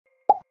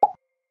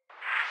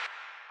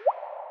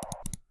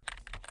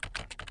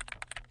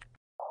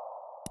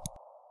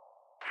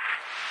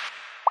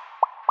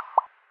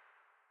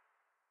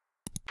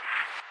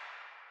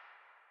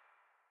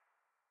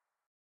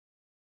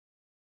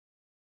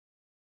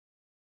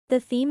The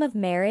theme of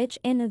marriage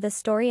in The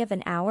Story of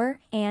an Hour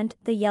and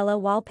The Yellow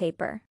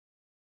Wallpaper.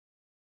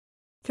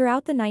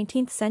 Throughout the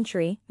 19th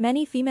century,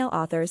 many female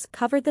authors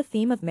covered the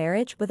theme of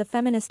marriage with a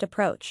feminist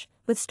approach,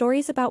 with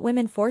stories about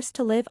women forced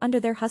to live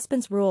under their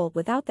husband's rule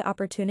without the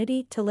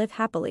opportunity to live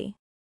happily.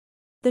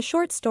 The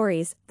short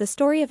stories, The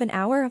Story of an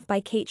Hour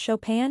by Kate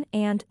Chopin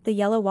and The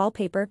Yellow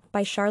Wallpaper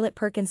by Charlotte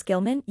Perkins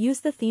Gilman,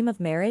 use the theme of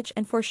marriage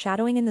and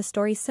foreshadowing in the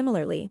story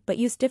similarly but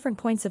use different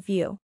points of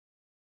view.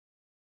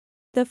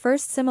 The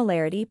first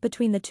similarity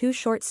between the two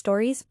short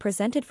stories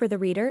presented for the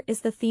reader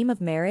is the theme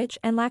of marriage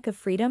and lack of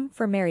freedom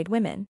for married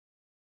women.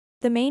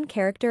 The main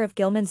character of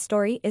Gilman's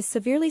story is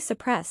severely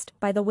suppressed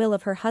by the will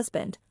of her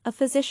husband, a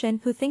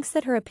physician who thinks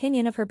that her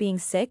opinion of her being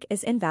sick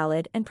is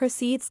invalid and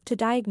proceeds to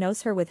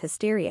diagnose her with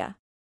hysteria.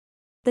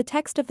 The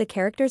text of the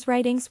character's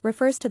writings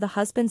refers to the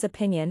husband's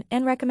opinion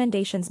and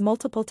recommendations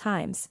multiple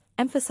times,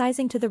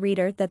 emphasizing to the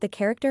reader that the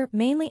character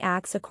mainly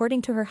acts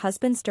according to her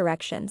husband's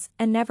directions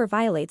and never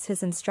violates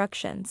his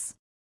instructions.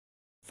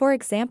 For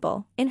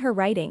example, in her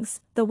writings,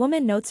 the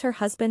woman notes her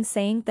husband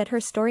saying that her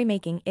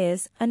story-making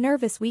is a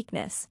nervous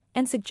weakness,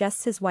 and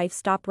suggests his wife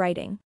stop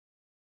writing.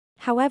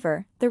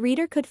 However, the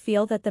reader could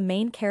feel that the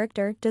main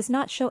character does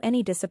not show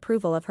any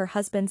disapproval of her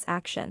husband's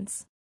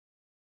actions.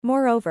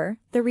 Moreover,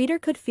 the reader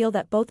could feel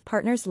that both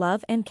partners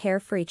love and care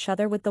for each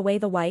other with the way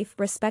the wife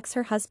respects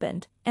her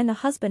husband, and the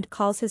husband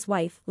calls his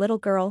wife little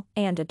girl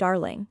and a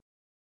darling.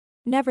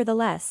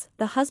 Nevertheless,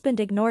 the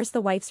husband ignores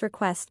the wife's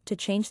request to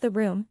change the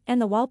room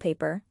and the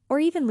wallpaper, or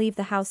even leave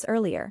the house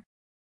earlier.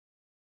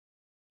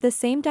 The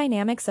same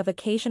dynamics of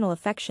occasional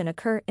affection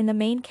occur in the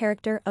main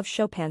character of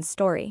Chopin's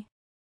story.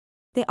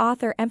 The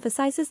author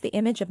emphasizes the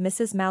image of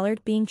Mrs.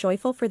 Mallard being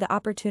joyful for the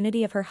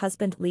opportunity of her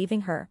husband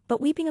leaving her, but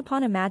weeping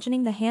upon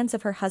imagining the hands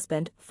of her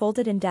husband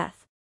folded in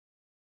death.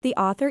 The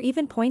author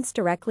even points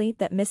directly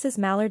that Mrs.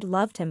 Mallard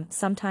loved him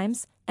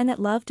sometimes, and that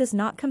love does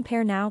not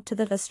compare now to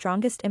the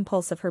strongest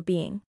impulse of her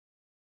being.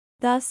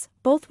 Thus,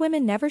 both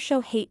women never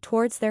show hate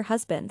towards their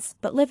husbands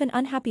but live an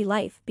unhappy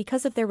life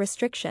because of their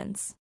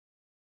restrictions.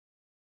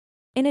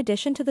 In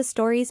addition to the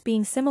stories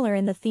being similar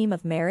in the theme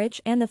of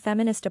marriage and the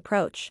feminist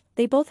approach,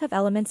 they both have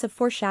elements of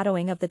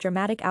foreshadowing of the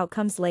dramatic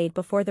outcomes laid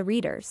before the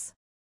readers.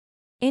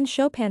 In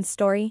Chopin's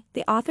story,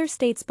 the author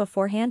states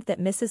beforehand that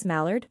Mrs.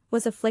 Mallard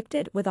was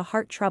afflicted with a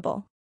heart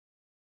trouble.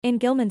 In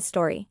Gilman's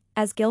story,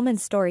 as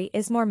Gilman's story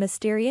is more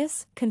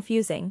mysterious,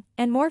 confusing,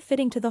 and more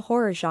fitting to the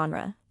horror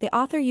genre, the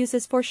author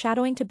uses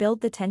foreshadowing to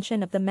build the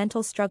tension of the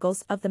mental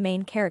struggles of the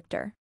main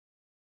character.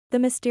 The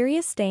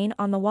mysterious stain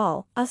on the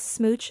wall, a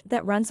smooch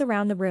that runs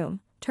around the room,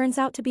 turns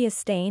out to be a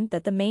stain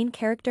that the main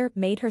character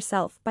made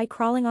herself by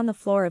crawling on the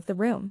floor of the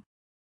room.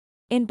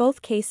 In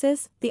both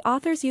cases, the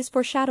authors use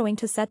foreshadowing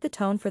to set the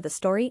tone for the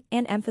story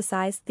and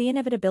emphasize the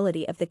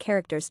inevitability of the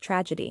character's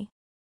tragedy.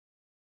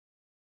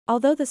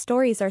 Although the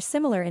stories are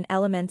similar in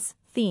elements,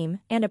 theme,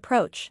 and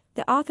approach,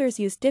 the authors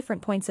use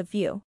different points of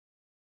view.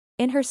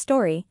 In her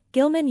story,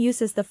 Gilman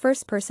uses the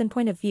first-person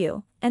point of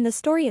view, and the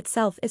story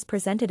itself is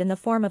presented in the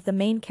form of the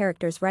main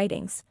character's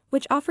writings,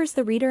 which offers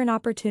the reader an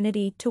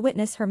opportunity to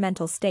witness her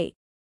mental state.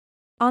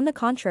 On the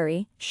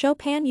contrary,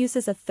 Chopin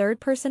uses a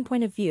third-person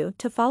point of view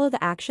to follow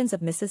the actions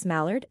of Mrs.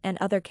 Mallard and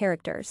other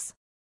characters.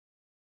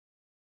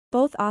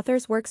 Both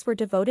authors' works were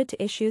devoted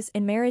to issues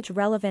in marriage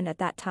relevant at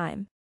that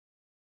time.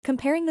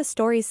 Comparing the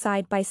stories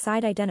side by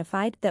side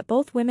identified that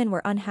both women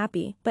were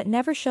unhappy but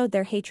never showed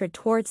their hatred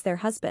towards their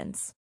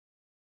husbands.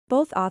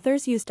 Both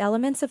authors used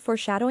elements of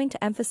foreshadowing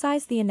to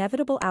emphasize the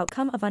inevitable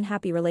outcome of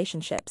unhappy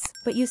relationships,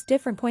 but used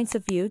different points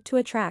of view to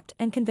attract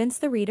and convince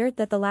the reader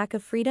that the lack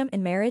of freedom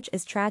in marriage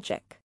is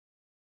tragic.